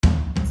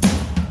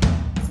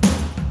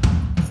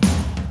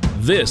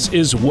This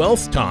is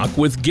Wealth Talk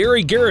with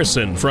Gary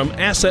Garrison from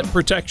Asset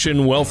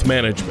Protection Wealth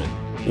Management.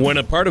 When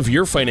a part of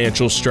your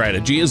financial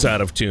strategy is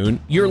out of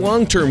tune, your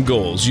long-term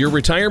goals, your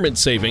retirement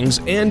savings,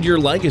 and your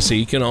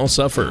legacy can all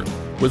suffer.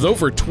 With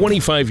over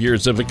 25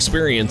 years of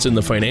experience in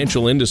the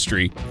financial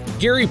industry,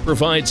 Gary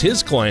provides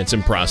his clients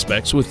and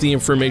prospects with the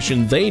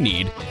information they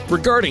need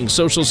regarding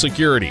Social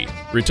Security,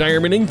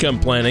 retirement income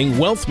planning,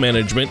 wealth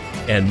management,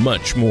 and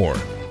much more.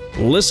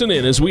 Listen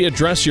in as we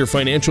address your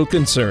financial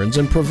concerns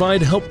and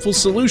provide helpful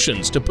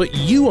solutions to put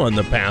you on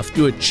the path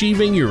to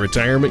achieving your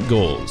retirement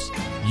goals.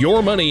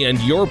 Your money and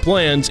your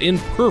plans in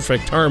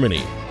perfect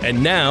harmony.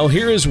 And now,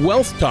 here is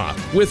Wealth Talk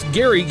with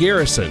Gary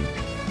Garrison.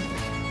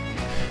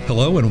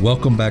 Hello and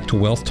welcome back to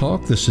Wealth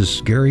Talk. This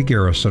is Gary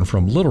Garrison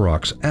from Little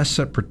Rock's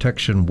Asset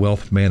Protection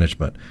Wealth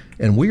Management.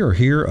 And we are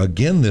here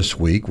again this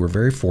week. We're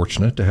very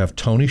fortunate to have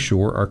Tony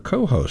Shore, our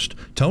co-host.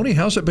 Tony,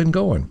 how's it been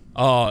going?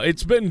 Oh,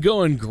 it's been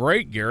going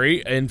great,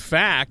 Gary. In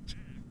fact,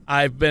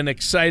 I've been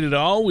excited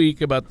all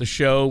week about the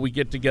show. We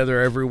get together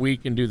every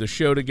week and do the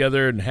show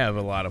together and have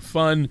a lot of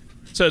fun.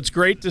 So it's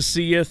great to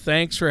see you.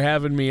 Thanks for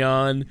having me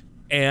on.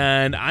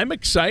 And I'm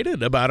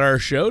excited about our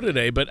show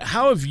today. But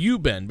how have you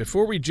been?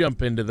 Before we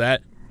jump into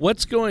that,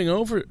 what's going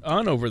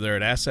on over there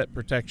at Asset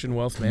Protection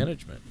Wealth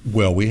Management?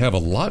 Well, we have a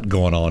lot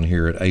going on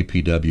here at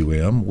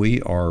APWM.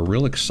 We are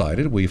real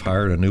excited. We've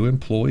hired a new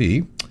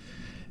employee,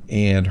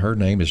 and her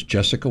name is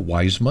Jessica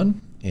Wiseman,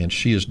 and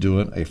she is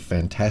doing a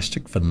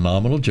fantastic,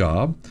 phenomenal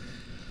job.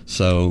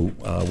 So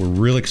we're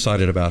really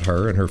excited about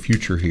her and her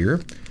future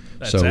here.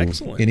 That's so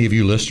excellent. Any of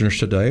you listeners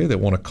today that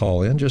want to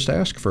call in, just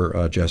ask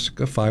for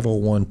Jessica,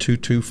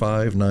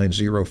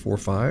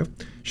 501-225-9045.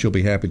 She'll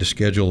be happy to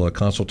schedule a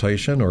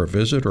consultation or a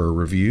visit or a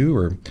review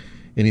or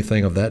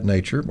anything of that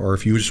nature. Or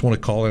if you just want to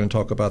call in and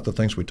talk about the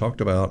things we talked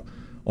about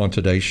on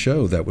today's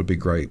show, that would be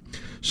great.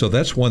 So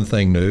that's one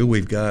thing new.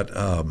 We've got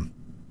a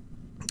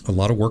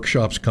lot of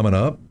workshops coming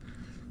up.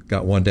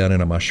 Got one down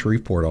in my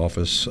Shreveport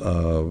office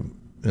in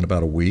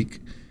about a week.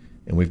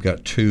 And we've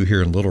got two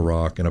here in Little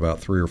Rock in about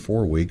 3 or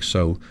 4 weeks.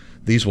 So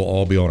these will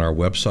all be on our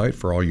website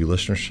for all you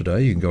listeners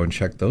today. You can go and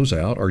check those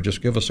out or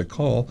just give us a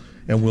call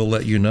and we'll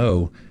let you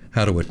know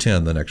how to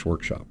attend the next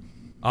workshop.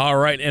 All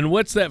right. And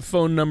what's that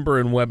phone number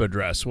and web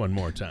address one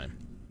more time?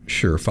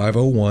 Sure.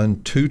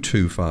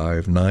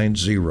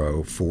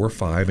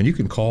 501-225-9045. And you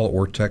can call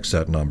or text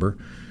that number.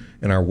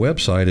 And our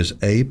website is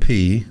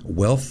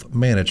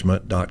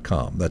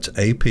apwealthmanagement.com. That's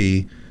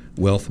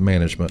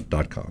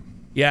apwealthmanagement.com.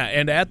 Yeah,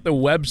 and at the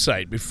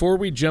website, before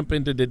we jump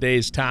into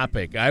today's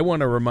topic, I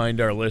want to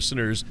remind our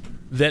listeners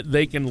that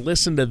they can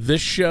listen to this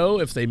show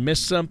if they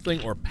missed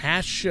something or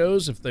past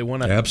shows if they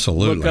want to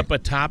look up a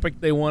topic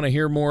they want to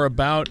hear more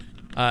about.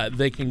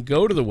 They can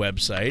go to the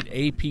website,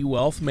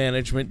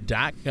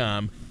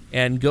 apwealthmanagement.com,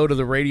 and go to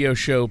the radio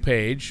show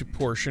page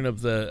portion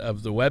of the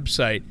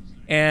website,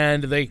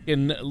 and they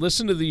can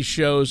listen to these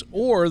shows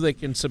or they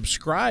can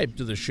subscribe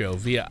to the show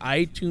via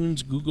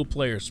iTunes, Google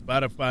Play, or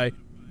Spotify.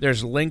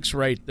 There's links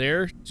right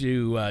there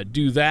to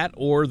do that,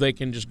 or they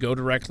can just go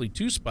directly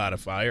to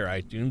Spotify or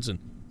iTunes and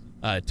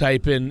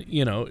type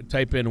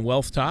in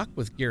Wealth Talk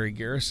with Gary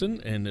Garrison,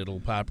 and it'll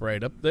pop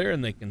right up there,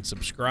 and they can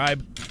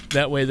subscribe.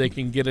 That way they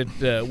can get it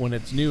when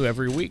it's new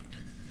every week.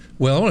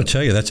 Well, I want to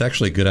tell you that's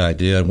actually a good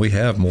idea, and we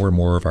have more and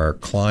more of our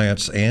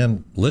clients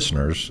and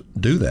listeners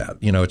do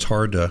that. You know, it's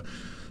hard to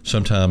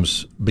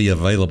sometimes be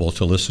available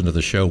to listen to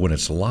the show when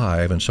it's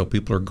live, and so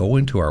people are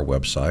going to our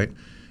website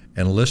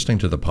and listening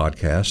to the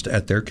podcast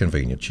at their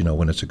convenience, you know,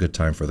 when it's a good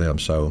time for them.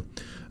 So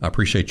I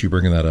appreciate you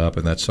bringing that up,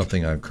 and that's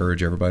something I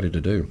encourage everybody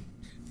to do.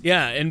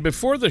 Yeah, and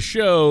before the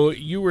show,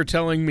 you were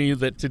telling me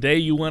that today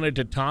you wanted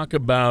to talk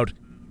about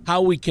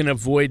how we can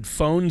avoid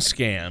phone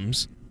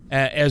scams,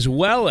 as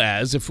well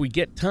as, if we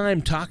get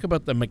time, talk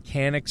about the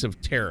mechanics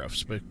of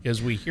tariffs,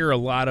 because we hear a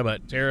lot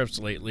about tariffs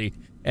lately.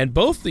 And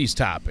both these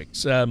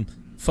topics,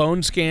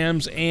 phone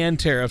scams and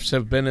tariffs,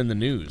 have been in the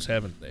news,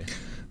 haven't they?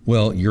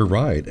 Well, you're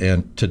right.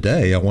 And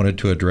today I wanted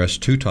to address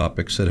two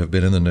topics that have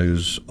been in the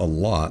news a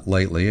lot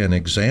lately and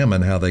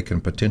examine how they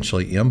can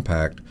potentially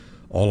impact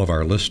all of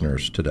our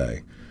listeners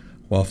today.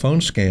 While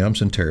phone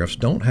scams and tariffs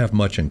don't have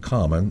much in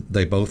common,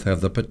 they both have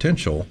the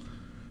potential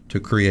to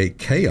create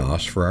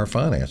chaos for our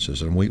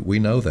finances. And we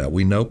know that.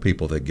 We know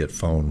people that get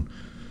phone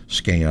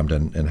scammed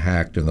and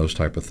hacked and those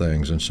type of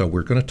things. And so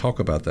we're going to talk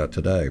about that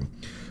today.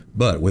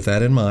 But with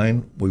that in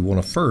mind, we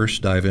want to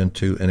first dive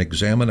into an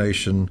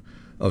examination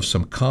of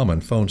some common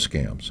phone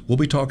scams. We'll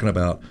be talking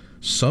about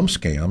some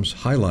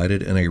scams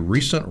highlighted in a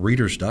recent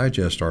Reader's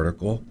Digest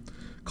article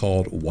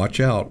called Watch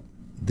Out,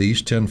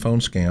 These 10 Phone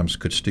Scams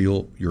Could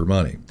Steal Your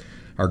Money.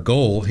 Our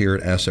goal here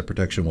at Asset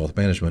Protection Wealth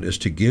Management is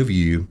to give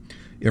you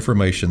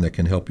information that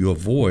can help you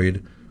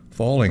avoid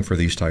falling for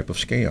these type of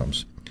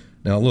scams.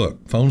 Now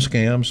look, phone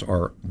scams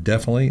are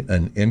definitely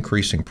an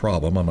increasing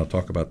problem. I'm going to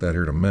talk about that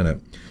here in a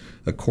minute.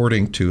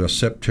 According to a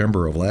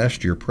September of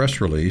last year press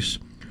release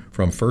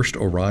from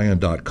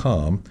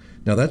FirstOrion.com.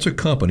 Now, that's a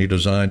company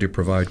designed to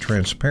provide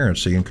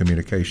transparency in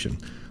communication.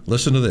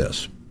 Listen to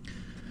this.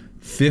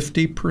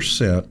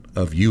 50%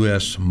 of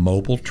U.S.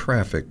 mobile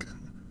traffic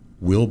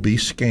will be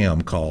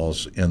scam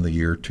calls in the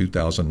year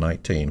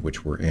 2019,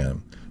 which we're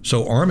in.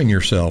 So arming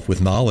yourself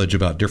with knowledge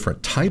about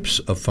different types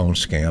of phone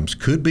scams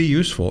could be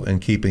useful in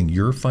keeping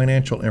your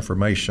financial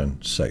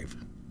information safe.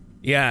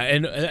 Yeah,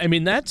 and I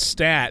mean, that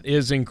stat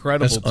is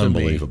incredible to me. That's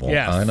unbelievable.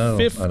 Yeah, I know.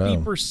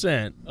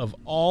 50% of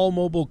all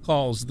mobile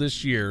calls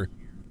this year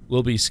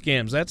will be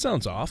scams. That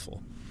sounds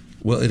awful.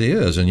 Well, it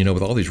is. And,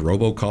 with all these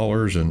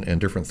robocallers and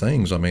different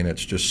things, I mean,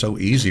 it's just so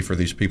easy for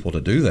these people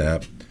to do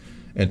that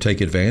and take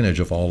advantage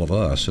of all of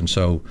us. And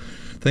so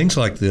things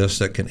like this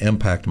that can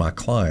impact my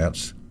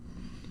clients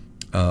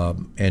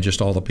and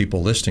just all the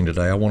people listening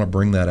today, I want to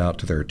bring that out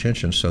to their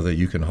attention so that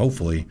you can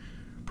hopefully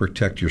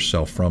protect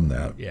yourself from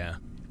that. Yeah.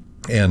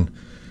 And,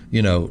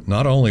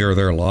 not only are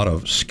there a lot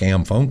of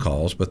scam phone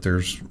calls, but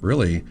there's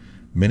really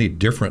many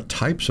different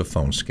types of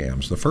phone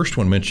scams. The first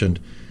one mentioned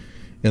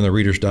in the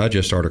Reader's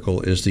Digest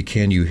article is the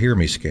Can You Hear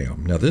Me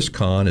scam. Now, this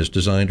con is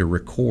designed to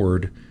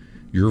record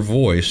your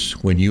voice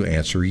when you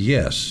answer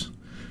yes.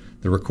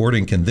 The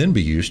recording can then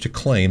be used to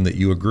claim that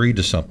you agreed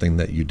to something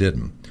that you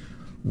didn't.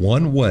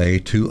 One way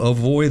to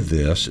avoid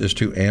this is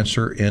to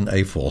answer in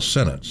a full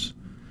sentence.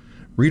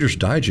 Reader's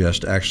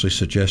Digest actually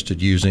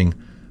suggested using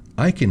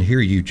 "I can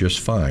hear you just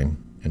fine"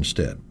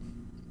 instead.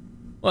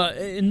 Well,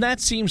 and that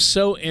seems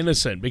so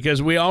innocent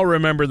because we all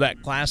remember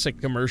that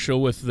classic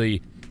commercial with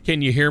the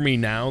 "Can you hear me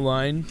now"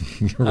 line.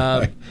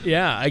 Right.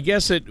 Yeah, I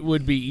guess it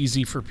would be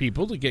easy for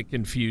people to get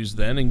confused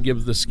then and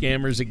give the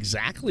scammers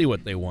exactly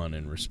what they want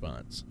in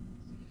response.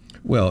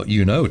 Well,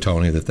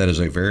 Tony, that is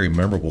a very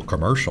memorable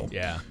commercial.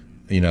 Yeah.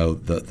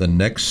 The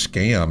next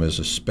scam is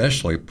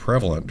especially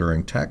prevalent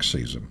during tax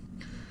season.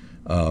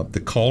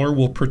 The caller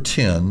will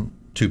pretend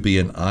to be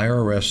an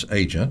IRS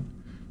agent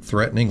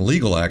threatening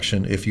legal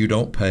action if you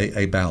don't pay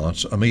a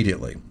balance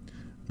immediately.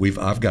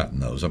 I've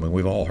gotten those. I mean,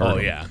 we've all heard them.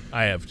 Oh, yeah,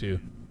 I have too.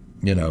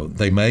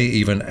 They may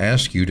even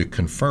ask you to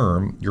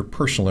confirm your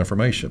personal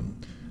information.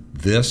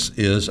 This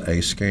is a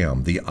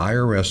scam. The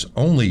IRS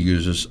only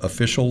uses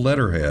official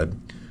letterhead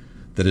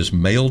that is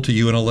mailed to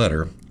you in a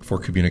letter for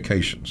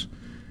communications.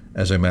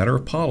 As a matter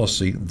of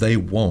policy, they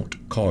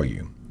won't call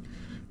you.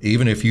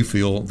 Even if you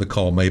feel the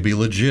call may be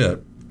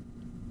legit,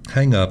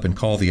 hang up and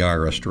call the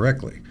IRS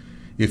directly.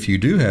 If you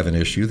do have an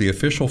issue, the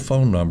official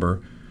phone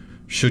number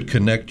should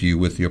connect you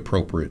with the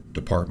appropriate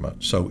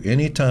department. So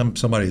anytime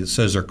somebody that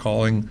says they're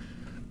calling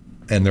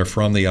and they're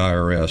from the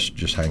IRS,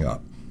 just hang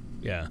up.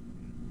 Yeah.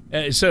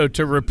 So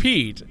to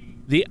repeat,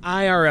 the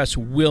IRS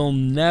will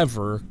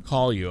never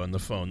call you on the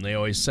phone. They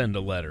always send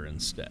a letter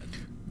instead.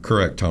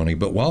 Correct, Tony.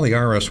 But while the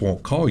IRS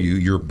won't call you,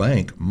 your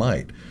bank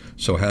might.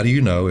 So how do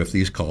you know if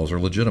these calls are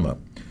legitimate?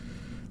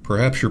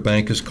 Perhaps your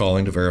bank is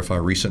calling to verify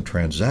recent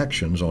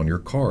transactions on your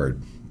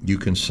card. You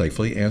can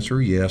safely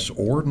answer yes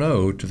or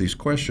no to these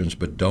questions,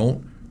 but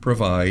don't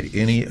provide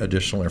any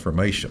additional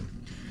information.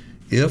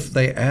 If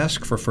they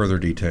ask for further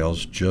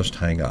details, just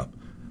hang up.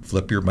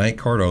 Flip your bank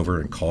card over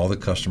and call the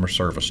customer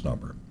service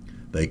number.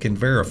 They can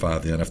verify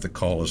then if the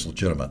call is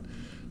legitimate.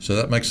 So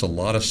that makes a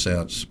lot of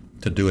sense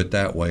to do it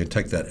that way and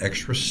take that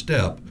extra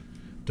step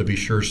to be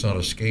sure it's not a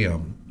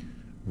scam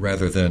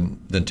rather than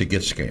to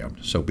get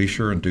scammed. So be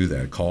sure and do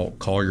that.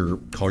 Call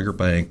your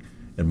bank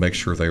and make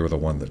sure they were the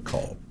one that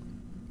called.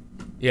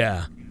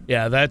 Yeah,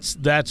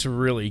 that's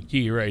really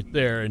key right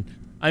there. And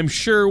I'm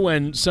sure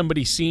when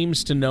somebody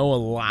seems to know a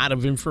lot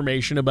of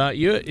information about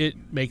you, it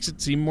makes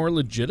it seem more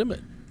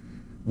legitimate.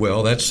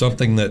 Well, that's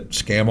something that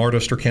scam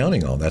artists are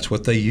counting on. That's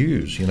what they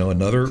use.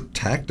 Another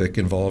tactic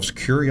involves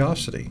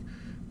curiosity.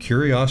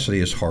 Curiosity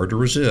is hard to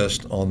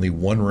resist on the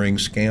one-ring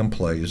scam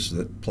plays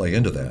that play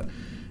into that.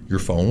 Your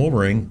phone will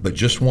ring, but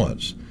just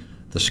once.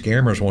 The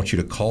scammers want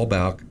you to call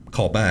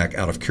back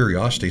out of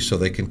curiosity so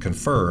they can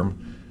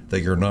confirm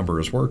that your number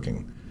is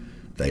working.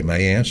 They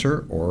may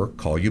answer or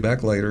call you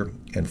back later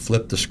and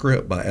flip the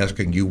script by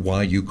asking you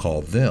why you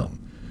called them.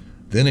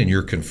 Then in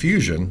your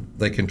confusion,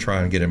 they can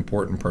try and get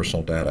important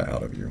personal data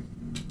out of you.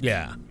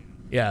 Yeah,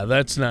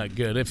 that's not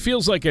good. It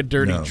feels like a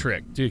dirty No.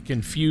 trick to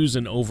confuse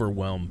and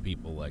overwhelm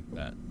people like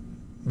that.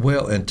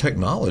 Well, and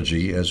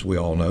technology, as we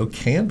all know,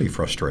 can be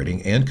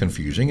frustrating and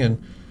confusing.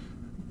 And,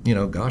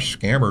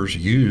 scammers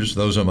use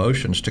those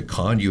emotions to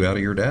con you out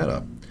of your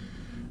data.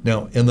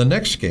 Now, in the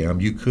next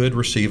scam, you could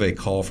receive a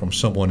call from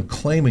someone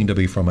claiming to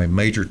be from a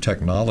major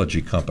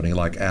technology company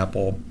like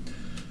Apple,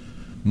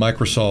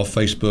 Microsoft,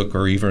 Facebook,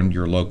 or even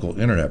your local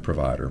internet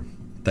provider.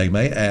 They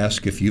may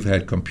ask if you've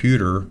had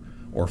computer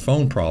or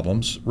phone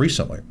problems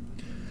recently.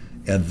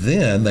 And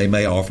then they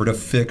may offer to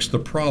fix the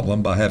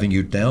problem by having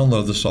you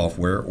download the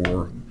software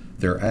or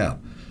their app.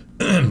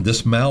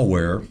 This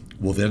malware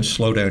will then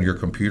slow down your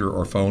computer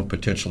or phone,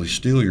 potentially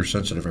steal your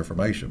sensitive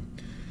information.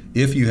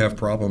 If you have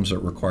problems that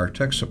require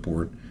tech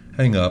support,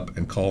 hang up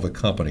and call the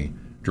company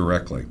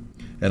directly.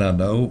 And I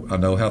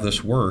know how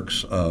this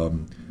works.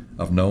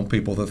 I've known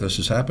people that this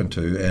has happened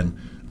to, and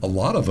a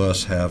lot of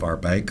us have our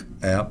bank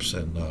apps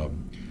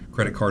and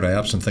credit card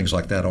apps and things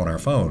like that on our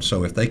phone.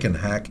 So if they can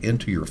hack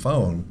into your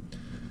phone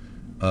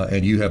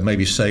and you have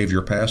maybe saved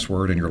your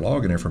password and your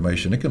login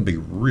information, it can be a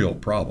real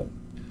problem.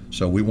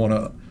 So we want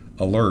to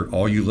alert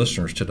all you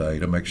listeners today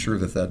to make sure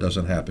that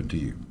doesn't happen to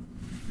you.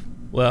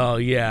 Well,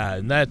 yeah,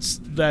 and that's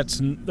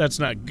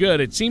not good.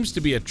 It seems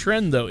to be a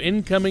trend, though.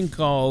 Incoming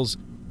calls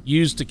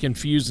used to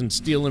confuse and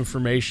steal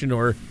information,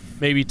 or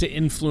maybe to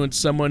influence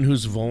someone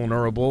who's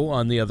vulnerable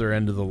on the other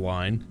end of the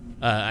line.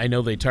 I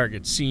know they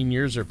target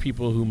seniors or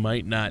people who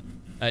might not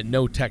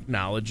know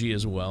technology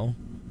as well.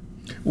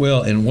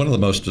 Well, and one of the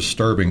most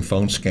disturbing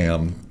phone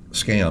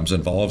scams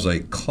involves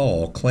a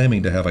call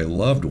claiming to have a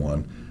loved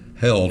one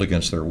held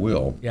against their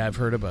will. Yeah, I've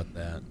heard about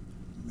that.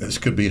 This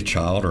could be a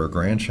child or a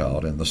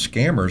grandchild, and the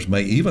scammers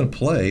may even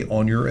play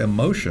on your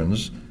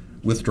emotions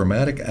with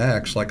dramatic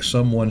acts like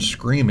someone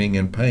screaming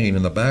in pain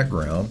in the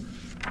background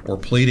or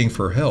pleading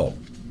for help.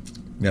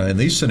 Now, in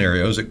these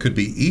scenarios, it could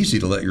be easy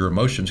to let your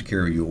emotions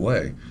carry you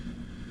away.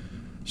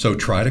 So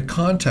try to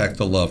contact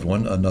the loved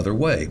one another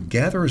way.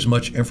 Gather as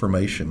much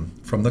information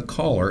from the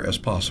caller as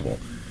possible.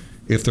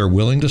 If they're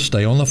willing to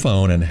stay on the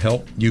phone and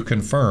help you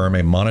confirm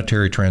a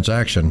monetary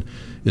transaction,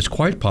 it's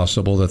quite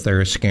possible that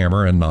they're a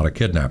scammer and not a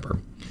kidnapper.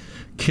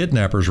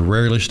 Kidnappers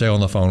rarely stay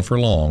on the phone for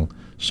long,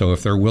 so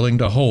if they're willing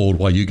to hold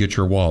while you get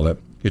your wallet,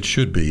 it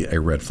should be a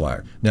red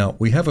flag. Now,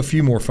 we have a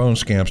few more phone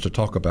scams to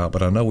talk about,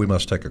 but I know we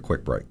must take a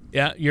quick break.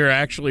 Yeah, you're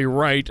actually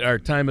right. Our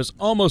time is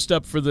almost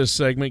up for this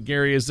segment.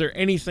 Gary, is there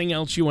anything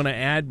else you want to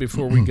add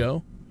before we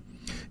go?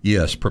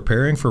 Yes,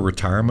 preparing for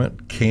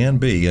retirement can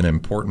be an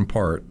important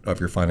part of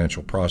your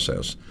financial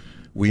process.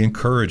 We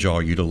encourage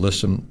all you to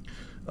listening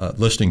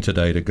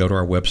today to go to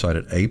our website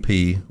at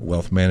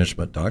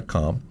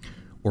apwealthmanagement.com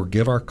or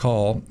give our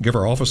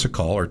office a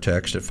call or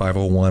text at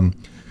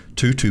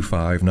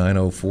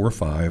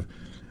 501-225-9045.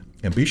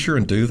 And be sure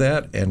and do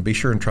that, and be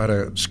sure and try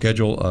to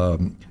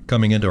schedule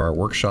coming into our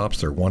workshops.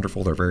 They're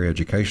wonderful. They're very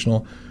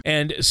educational.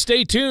 And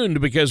stay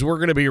tuned, because we're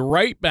going to be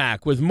right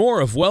back with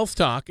more of Wealth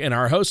Talk and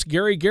our host,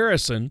 Gary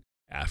Garrison,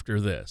 after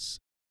this.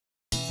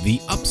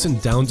 The ups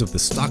and downs of the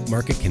stock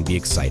market can be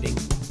exciting,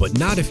 but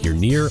not if you're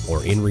near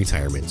or in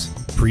retirement.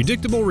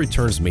 Predictable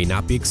returns may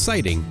not be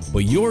exciting, but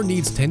your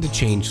needs tend to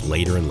change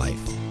later in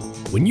life.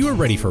 When you are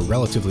ready for a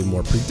relatively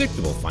more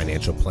predictable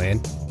financial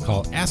plan,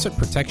 call Asset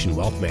Protection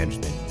Wealth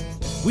Management.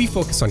 We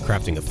focus on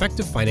crafting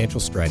effective financial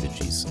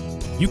strategies.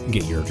 You can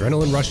get your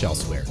adrenaline rush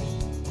elsewhere.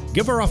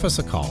 Give our office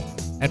a call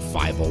at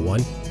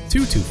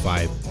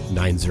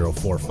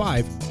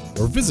 501-225-9045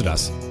 or visit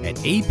us at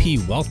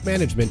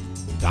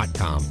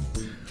apwealthmanagement.com.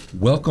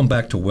 Welcome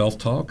back to Wealth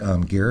Talk.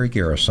 I'm Gary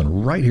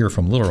Garrison, right here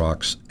from Little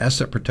Rock's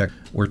Asset Protect.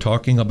 We're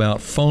talking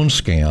about phone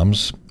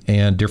scams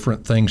and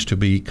different things to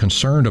be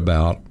concerned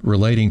about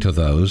relating to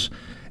those.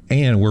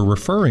 And we're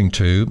referring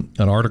to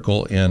an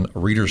article in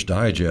Reader's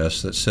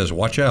Digest that says,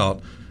 watch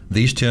out,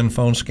 these 10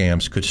 phone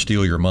scams could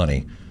steal your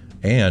money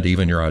and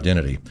even your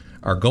identity.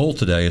 Our goal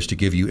today is to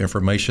give you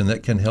information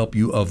that can help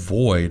you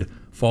avoid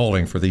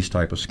falling for these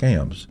type of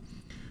scams.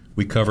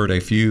 We covered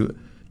a few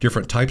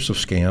different types of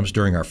scams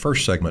during our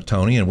first segment,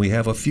 Tony, and we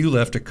have a few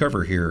left to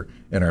cover here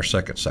in our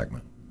second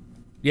segment.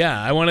 Yeah,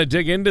 I want to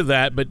dig into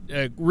that, but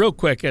real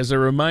quick, as a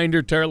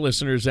reminder to our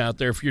listeners out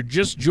there, if you're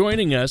just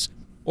joining us,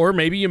 or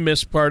maybe you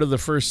missed part of the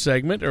first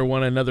segment or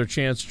want another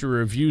chance to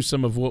review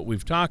some of what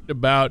we've talked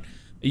about,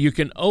 you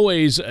can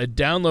always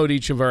download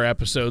each of our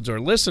episodes or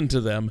listen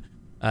to them.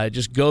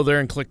 Just go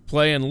there and click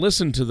play and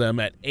listen to them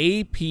at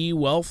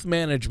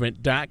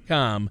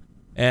apwealthmanagement.com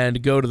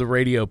and go to the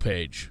radio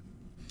page.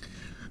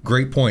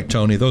 Great point,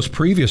 Tony. Those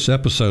previous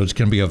episodes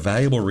can be a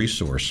valuable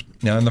resource.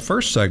 Now, in the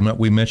first segment,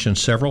 we mentioned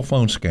several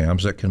phone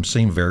scams that can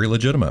seem very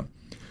legitimate.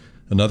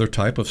 Another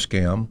type of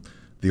scam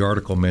the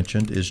article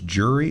mentioned is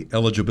jury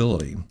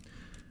eligibility.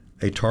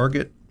 A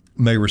target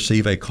may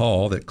receive a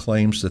call that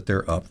claims that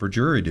they're up for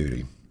jury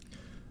duty.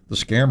 The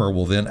scammer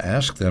will then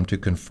ask them to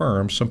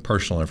confirm some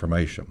personal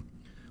information.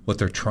 What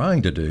they're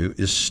trying to do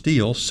is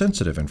steal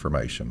sensitive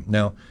information.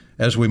 Now,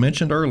 as we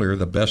mentioned earlier,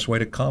 the best way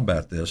to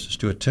combat this is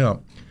to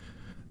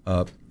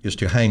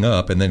hang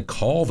up and then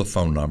call the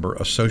phone number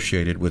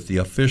associated with the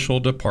official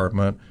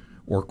department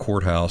or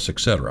courthouse,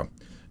 etc.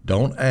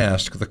 Don't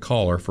ask the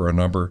caller for a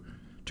number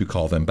to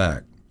call them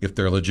back. If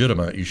they're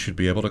legitimate, you should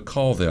be able to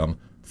call them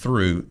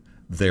through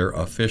their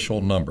official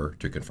number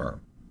to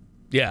confirm.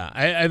 Yeah,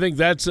 I think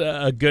that's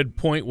a good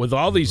point with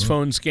all these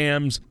phone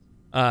scams.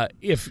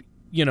 If,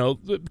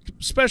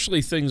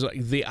 especially things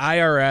like the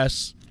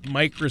IRS,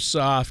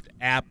 Microsoft,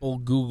 Apple,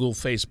 Google,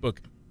 Facebook,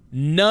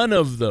 none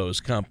of those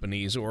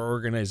companies or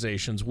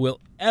organizations will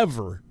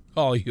ever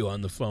call you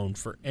on the phone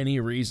for any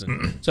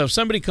reason. So if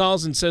somebody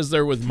calls and says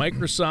they're with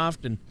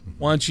Microsoft and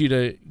wants you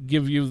to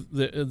give you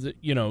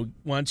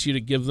wants you to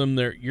give them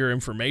your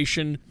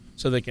information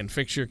so they can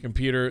fix your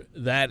computer,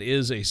 that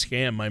is a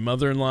scam. My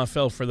mother-in-law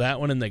fell for that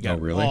one, and they got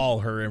all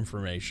her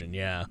information.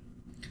 Yeah.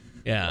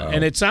 Wow.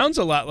 And it sounds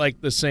a lot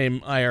like the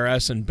same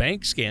IRS and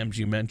bank scams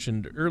you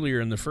mentioned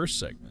earlier in the first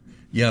segment.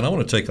 Yeah, and I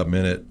want to take a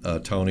minute,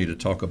 Tony, to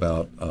talk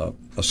about a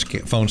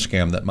phone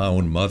scam that my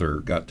own mother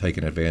got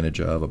taken advantage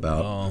of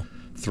about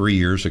 3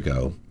 years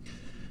ago.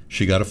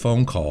 She got a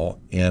phone call,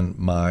 and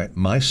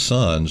my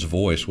son's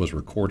voice was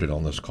recorded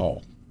on this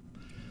call.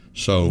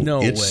 So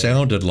it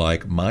sounded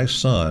like my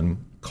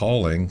son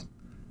calling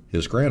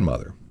his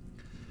grandmother,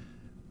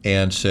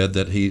 and said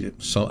that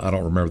I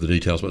don't remember the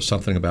details, but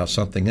something about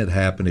something had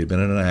happened. He'd been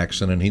in an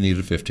accident and he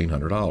needed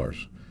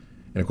 $1,500.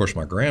 And of course,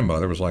 my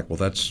grandmother was like, well,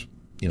 that's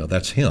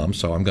him,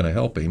 so I'm going to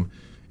help him.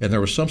 And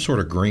there was some sort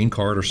of green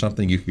card or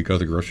something you could go to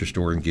the grocery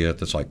store and get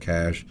that's like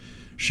cash.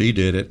 She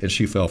did it, and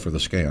she fell for the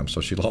scam.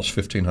 So she lost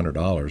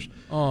 $1,500.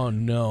 Oh,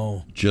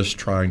 no. Just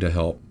trying to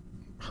help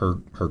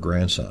her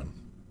grandson.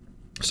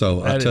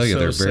 So I tell you,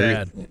 they're very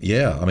sad.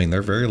 Yeah, I mean,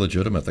 they're very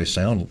legitimate. They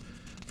sound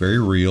very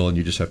real, and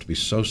you just have to be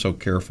so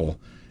careful.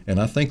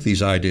 And I think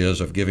these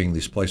ideas of giving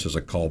these places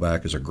a call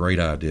back is a great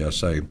idea.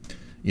 Say,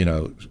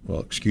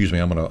 well, excuse me,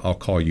 I'll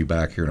call you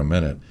back here in a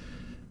minute,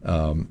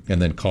 and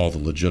then call the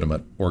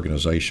legitimate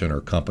organization or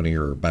company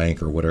or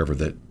bank or whatever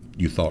that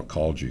you thought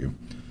called you.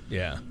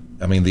 Yeah.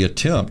 I mean, the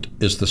attempt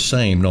is the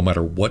same no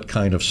matter what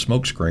kind of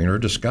smokescreen or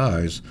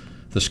disguise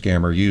the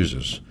scammer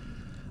uses.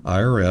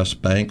 IRS,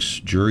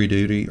 banks, jury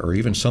duty, or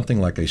even something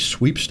like a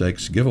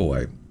sweepstakes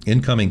giveaway.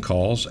 Incoming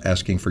calls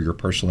asking for your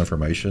personal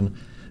information,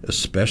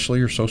 especially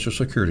your Social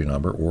Security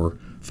number or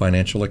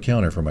financial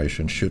account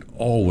information, should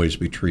always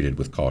be treated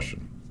with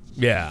caution.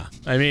 Yeah.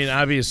 I mean,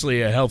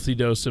 obviously, a healthy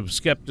dose of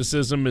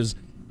skepticism is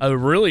a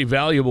really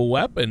valuable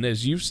weapon,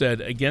 as you've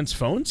said, against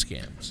phone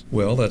scams.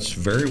 Well, that's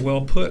very well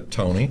put,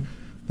 Tony.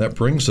 That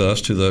brings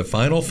us to the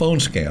final phone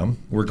scam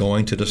we're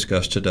going to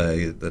discuss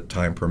today that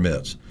time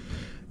permits.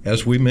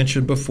 As we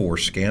mentioned before,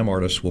 scam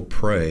artists will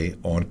prey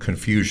on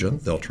confusion.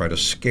 They'll try to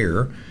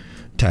scare.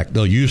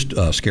 They'll use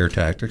scare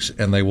tactics,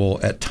 and they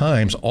will at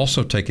times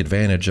also take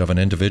advantage of an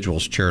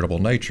individual's charitable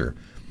nature,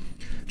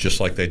 just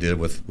like they did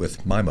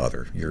with my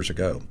mother years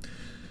ago.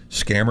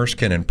 Scammers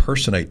can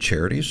impersonate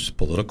charities,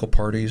 political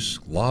parties,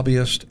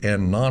 lobbyists,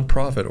 and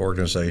nonprofit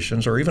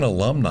organizations, or even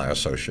alumni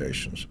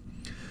associations.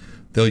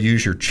 They'll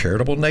use your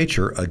charitable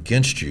nature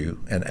against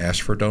you and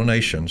ask for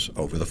donations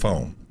over the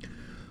phone.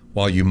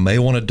 While you may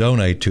want to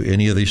donate to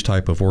any of these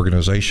type of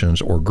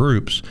organizations or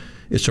groups,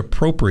 it's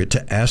appropriate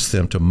to ask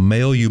them to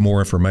mail you more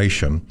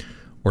information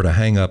or to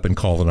hang up and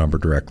call the number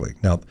directly.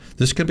 Now,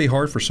 this can be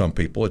hard for some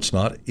people. It's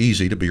not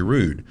easy to be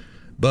rude,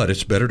 but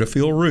it's better to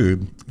feel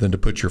rude than to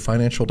put your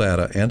financial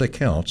data and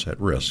accounts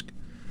at risk.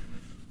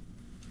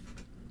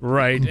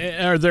 Right.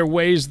 Are there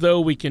ways,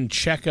 though, we can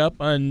check up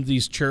on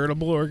these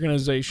charitable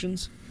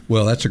organizations?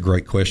 Well, that's a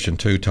great question,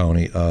 too,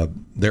 Tony.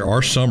 There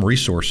are some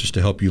resources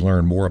to help you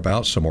learn more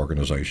about some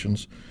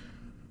organizations.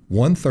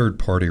 One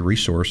third-party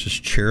resource is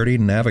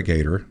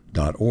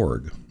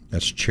charitynavigator.org.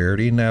 That's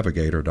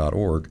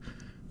charitynavigator.org,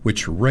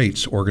 which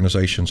rates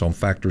organizations on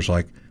factors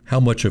like how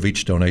much of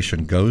each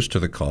donation goes to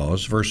the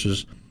cause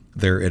versus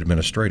their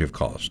administrative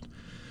cost.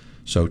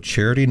 So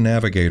Charity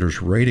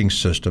Navigator's rating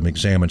system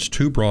examines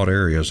two broad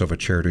areas of a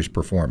charity's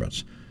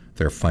performance: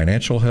 their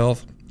financial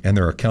health and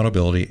their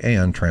accountability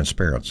and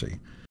transparency.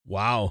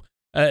 Wow.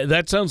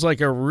 That sounds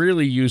like a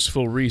really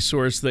useful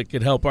resource that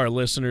could help our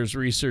listeners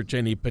research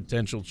any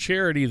potential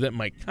charity that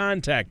might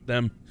contact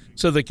them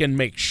so they can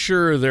make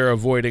sure they're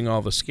avoiding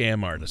all the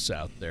scam artists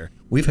out there.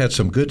 We've had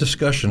some good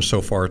discussions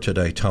so far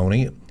today,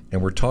 Tony,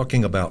 and we're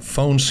talking about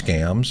phone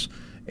scams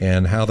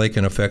and how they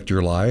can affect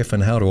your life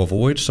and how to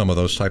avoid some of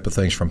those type of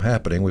things from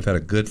happening. We've had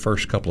a good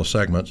first couple of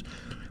segments.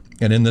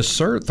 And in this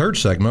third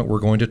segment, we're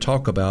going to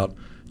talk about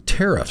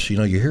tariffs.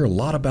 You hear a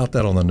lot about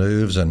that on the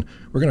news, and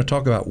we're going to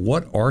talk about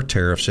what are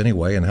tariffs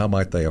anyway and how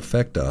might they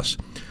affect us.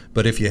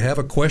 But if you have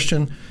a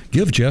question,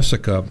 give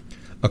Jessica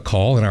a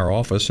call in our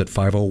office at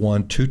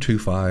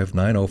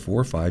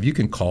 501-225-9045. You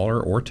can call her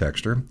or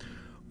text her,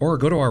 or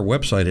go to our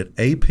website at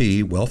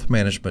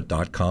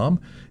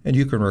apwealthmanagement.com, and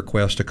you can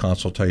request a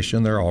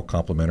consultation. They're all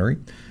complimentary.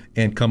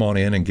 And come on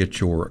in and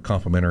get your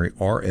complimentary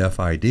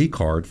RFID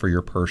card for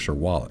your purse or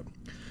wallet.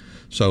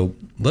 So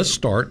let's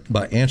start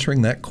by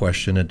answering that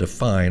question and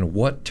define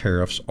what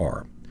tariffs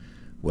are.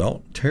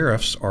 Well,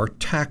 tariffs are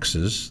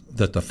taxes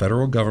that the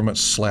federal government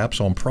slaps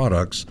on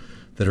products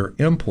that are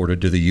imported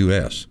to the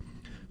U.S.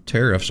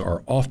 Tariffs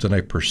are often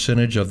a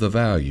percentage of the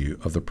value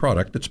of the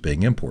product that's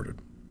being imported.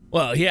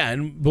 Well, yeah,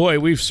 and boy,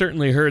 we've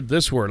certainly heard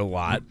this word a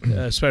lot,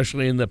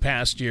 especially in the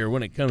past year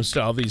when it comes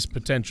to all these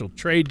potential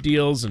trade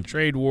deals and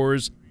trade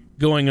wars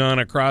going on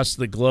across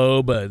the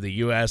globe, the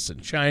U.S.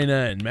 and China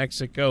and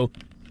Mexico.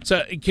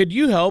 So could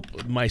you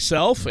help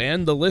myself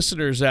and the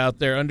listeners out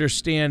there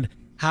understand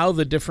how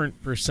the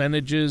different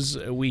percentages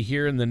we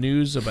hear in the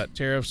news about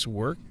tariffs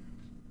work?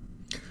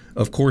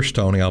 Of course,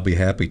 Tony, I'll be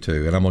happy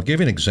to. And I'm going to give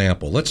you an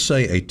example. Let's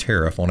say a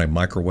tariff on a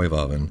microwave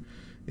oven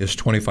is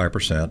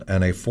 25%,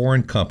 and a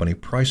foreign company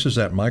prices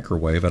that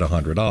microwave at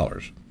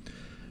 $100.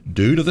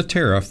 Due to the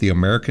tariff, the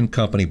American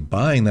company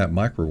buying that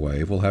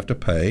microwave will have to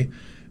pay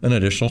an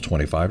additional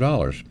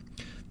 $25.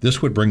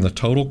 This would bring the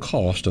total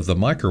cost of the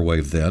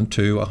microwave then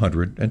to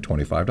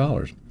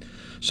 $125.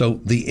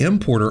 So the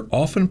importer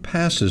often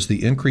passes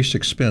the increased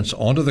expense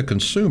onto the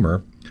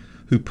consumer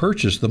who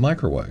purchased the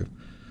microwave.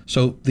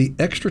 So the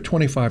extra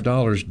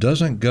 $25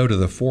 doesn't go to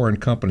the foreign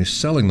company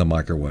selling the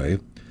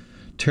microwave.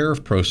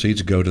 Tariff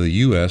proceeds go to the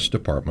U.S.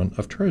 Department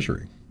of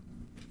Treasury.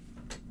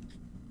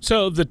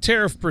 So the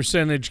tariff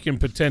percentage can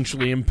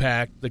potentially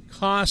impact the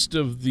cost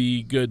of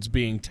the goods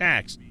being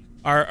taxed.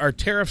 Are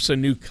tariffs a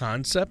new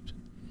concept?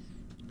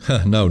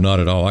 No,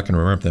 not at all. I can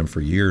remember them for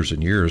years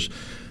and years.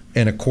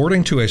 And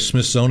according to a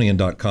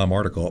Smithsonian.com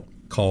article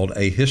called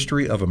A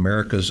History of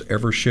America's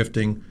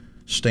Ever-Shifting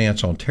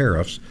Stance on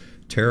Tariffs,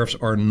 tariffs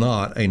are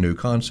not a new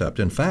concept.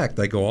 In fact,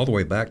 they go all the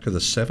way back to the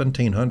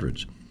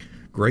 1700s.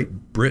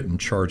 Great Britain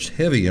charged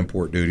heavy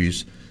import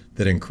duties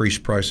that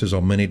increased prices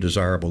on many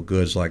desirable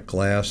goods like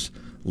glass,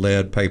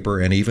 lead, paper,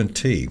 and even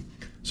tea.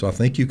 So I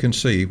think you can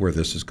see where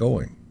this is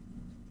going.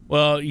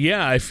 Well,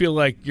 yeah, I feel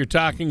like you're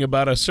talking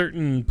about a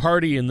certain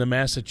party in the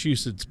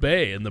Massachusetts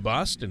Bay in the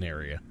Boston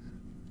area.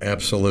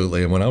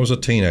 Absolutely. And when I was a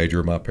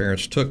teenager, my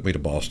parents took me to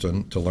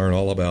Boston to learn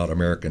all about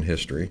American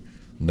history.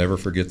 Never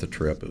forget the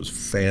trip. It was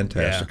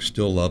fantastic. Yeah.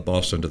 Still love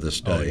Boston to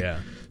this day. Oh, yeah.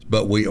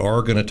 But we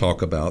are going to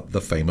talk about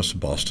the famous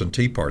Boston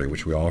Tea Party,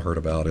 which we all heard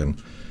about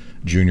in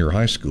junior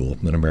high school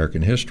in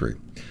American history.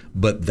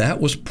 But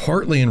that was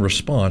partly in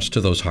response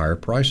to those higher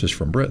prices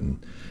from Britain.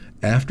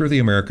 After the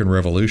American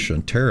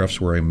Revolution,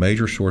 tariffs were a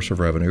major source of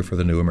revenue for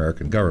the new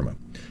American government.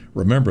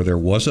 Remember, there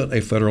wasn't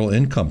a federal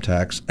income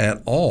tax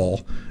at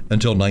all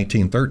until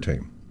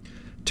 1913.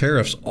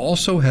 Tariffs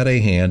also had a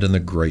hand in the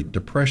Great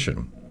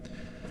Depression.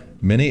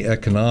 Many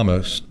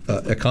economists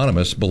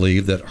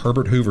believe that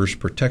Herbert Hoover's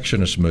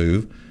protectionist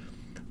move,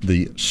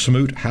 the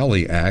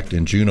Smoot-Hawley Act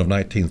in June of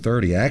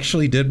 1930,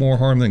 actually did more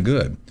harm than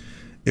good.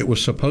 It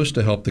was supposed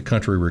to help the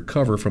country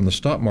recover from the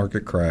stock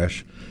market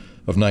crash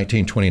of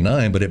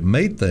 1929, but it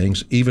made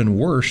things even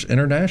worse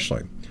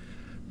internationally.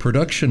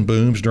 Production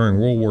booms during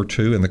World War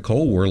II and the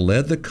Cold War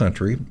led the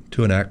country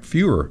to enact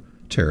fewer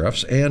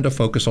tariffs and to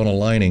focus on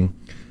aligning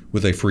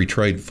with a free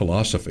trade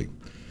philosophy.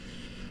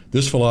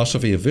 This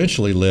philosophy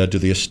eventually led to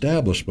the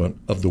establishment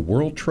of the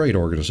World Trade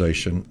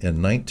Organization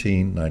in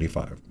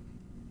 1995.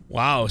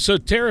 Wow, so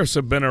tariffs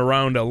have been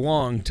around a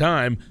long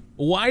time.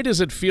 Why does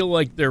it feel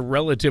like they're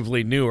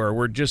relatively new, or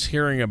we're just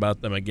hearing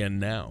about them again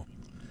now?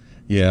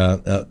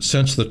 Yeah,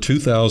 since the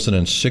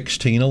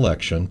 2016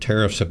 election,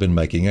 tariffs have been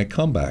making a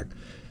comeback.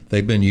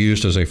 They've been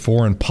used as a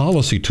foreign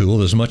policy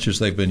tool as much as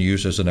they've been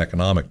used as an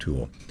economic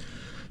tool.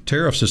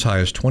 Tariffs as high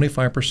as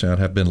 25%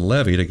 have been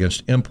levied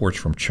against imports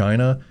from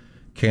China,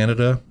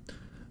 Canada,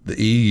 the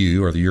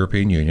EU or the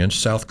European Union,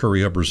 South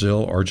Korea,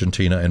 Brazil,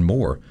 Argentina, and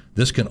more.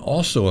 This can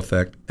also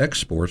affect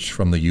exports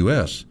from the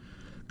U.S.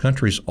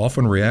 Countries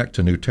often react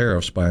to new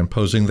tariffs by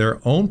imposing their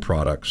own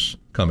products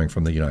coming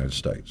from the United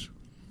States.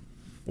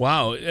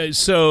 Wow.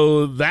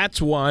 So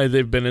that's why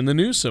they've been in the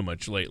news so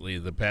much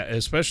lately,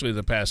 especially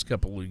the past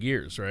couple of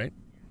years, right?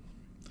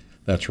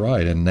 That's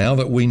right. And now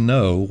that we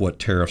know what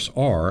tariffs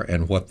are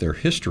and what their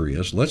history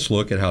is, let's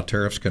look at how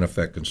tariffs can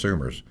affect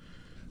consumers.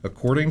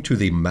 According to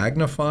the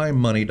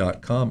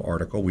MagnifyMoney.com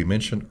article we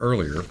mentioned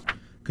earlier,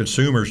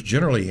 consumers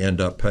generally end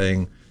up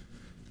paying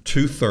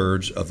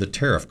 2/3 of the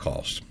tariff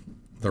costs.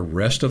 The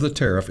rest of the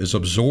tariff is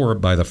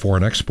absorbed by the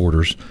foreign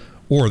exporters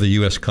or the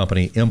U.S.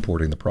 company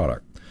importing the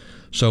product.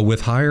 So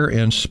with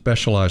higher-end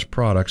specialized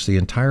products, the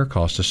entire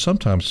cost is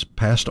sometimes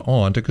passed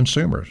on to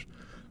consumers.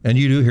 And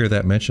you do hear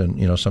that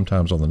mentioned,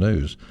 sometimes on the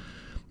news.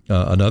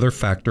 Another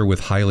factor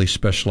with highly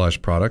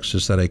specialized products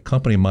is that a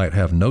company might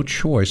have no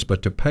choice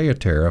but to pay a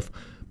tariff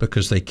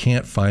because they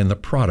can't find the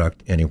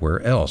product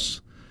anywhere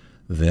else.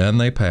 Then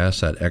they pass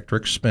that extra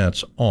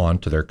expense on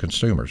to their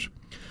consumers.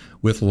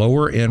 With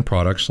lower-end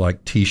products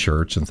like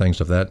T-shirts and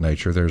things of that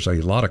nature, there's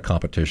a lot of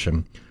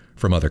competition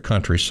from other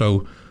countries,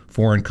 so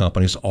foreign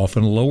companies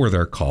often lower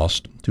their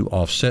cost to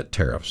offset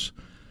tariffs.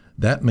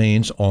 That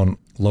means on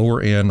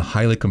lower-end,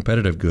 highly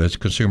competitive goods,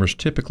 consumers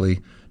typically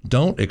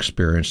don't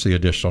experience the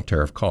additional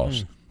tariff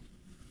costs.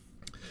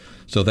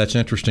 So that's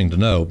interesting to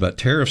know, but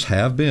tariffs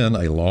have been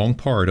a long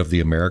part of the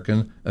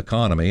American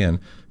economy, and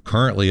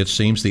currently it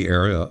seems the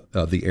era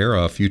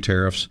of few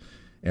tariffs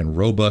and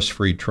robust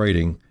free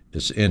trading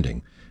is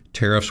ending.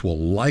 Tariffs will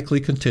likely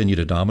continue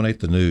to dominate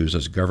the news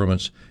as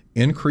governments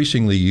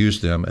increasingly use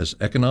them as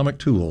economic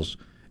tools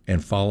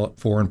and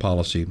foreign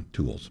policy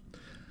tools.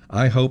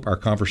 I hope our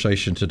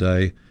conversation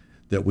today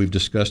that we've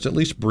discussed at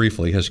least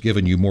briefly has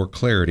given you more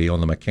clarity on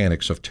the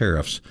mechanics of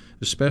tariffs,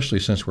 especially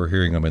since we're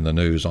hearing them in the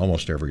news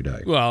almost every day.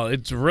 Well,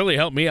 it's really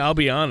helped me. I'll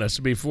be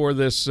honest. Before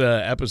this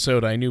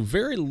episode, I knew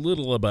very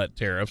little about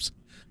tariffs.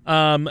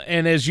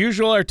 And as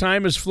usual, our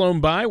time has flown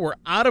by. We're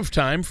out of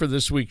time for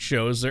this week's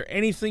show. Is there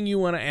anything you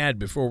want to add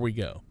before we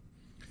go?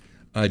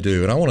 I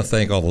do, and I want to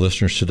thank all the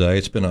listeners today.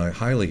 It's been a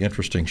highly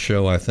interesting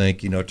show, I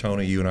think.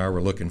 Tony, you and I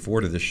were looking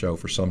forward to this show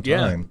for some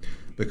time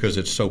because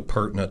it's so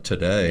pertinent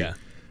today. Yeah.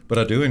 But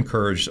I do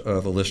encourage the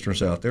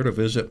listeners out there to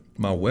visit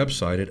my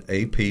website at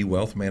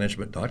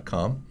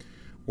apwealthmanagement.com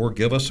or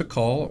give us a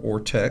call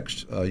or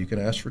text. You can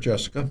ask for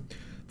Jessica,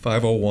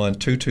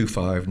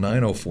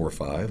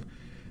 501-225-9045,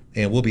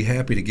 and we'll be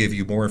happy to give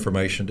you more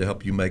information to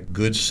help you make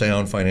good,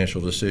 sound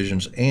financial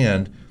decisions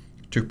and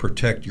to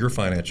protect your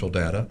financial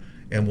data.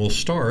 And we'll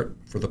start,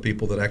 for the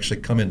people that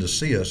actually come in to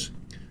see us,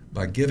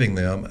 by giving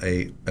them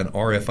an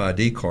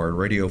RFID card,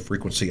 radio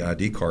frequency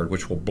ID card,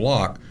 which will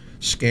block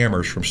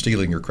scammers from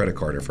stealing your credit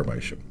card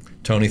information.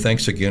 Tony,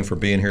 thanks again for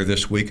being here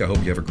this week. I hope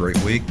you have a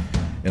great week.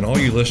 And all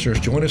you listeners,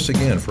 join us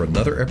again for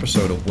another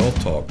episode of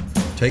Wealth Talk.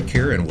 Take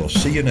care, and we'll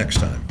see you next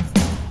time.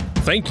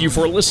 Thank you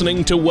for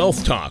listening to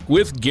Wealth Talk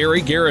with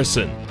Gary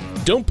Garrison.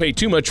 Don't pay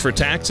too much for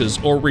taxes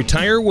or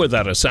retire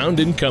without a sound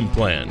income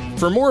plan.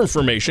 For more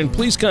information,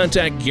 please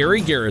contact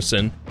Gary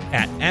Garrison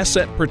at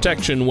Asset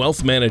Protection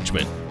Wealth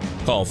Management.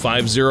 Call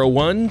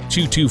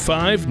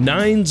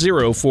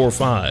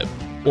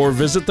 501-225-9045 or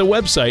visit the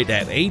website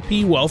at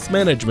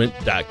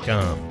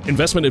apwealthmanagement.com.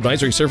 Investment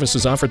advisory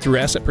services offered through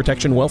Asset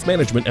Protection Wealth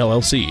Management,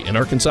 LLC, an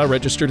Arkansas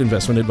registered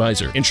investment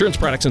advisor. Insurance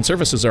products and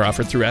services are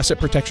offered through Asset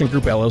Protection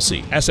Group,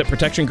 LLC. Asset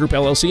Protection Group,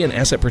 LLC and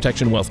Asset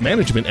Protection Wealth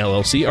Management,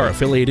 LLC are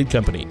affiliated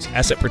companies.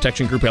 Asset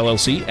Protection Group,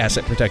 LLC,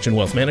 Asset Protection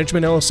Wealth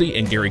Management, LLC,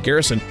 and Gary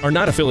Garrison are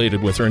not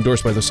affiliated with or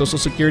endorsed by the Social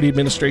Security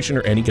Administration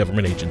or any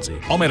government agency.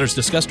 All matters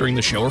discussed during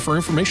the show are for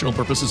informational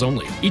purposes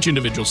only. Each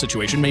individual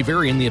situation may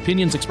vary, and the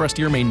opinions expressed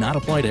here may not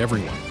apply to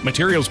everyone.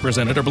 Materials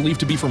presented are believed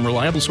to be from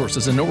reliable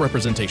sources, and no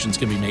representations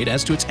can be made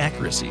as to its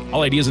accuracy.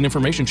 All ideas and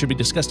information should be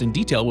discussed in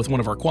detail with one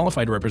of our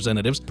qualified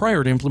representatives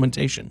prior to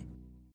implementation.